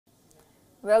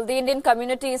Well, the Indian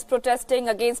community is protesting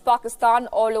against Pakistan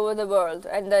all over the world.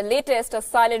 And the latest, a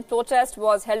silent protest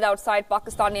was held outside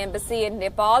Pakistani embassy in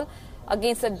Nepal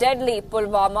against a deadly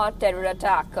Pulwama terror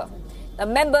attack. The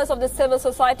members of the civil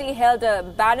society held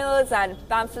banners and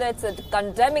pamphlets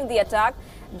condemning the attack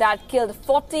that killed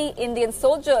 40 Indian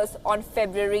soldiers on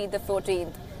February the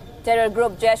 14th. Terror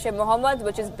group Jaish-e-Mohammed,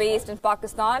 which is based in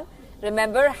Pakistan,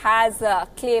 remember, has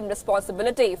claimed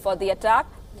responsibility for the attack.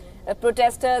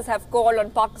 Protesters have called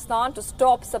on Pakistan to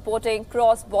stop supporting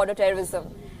cross-border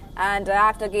terrorism and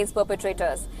act against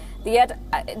perpetrators. The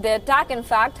attack, in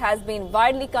fact, has been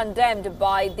widely condemned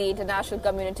by the international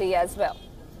community as well.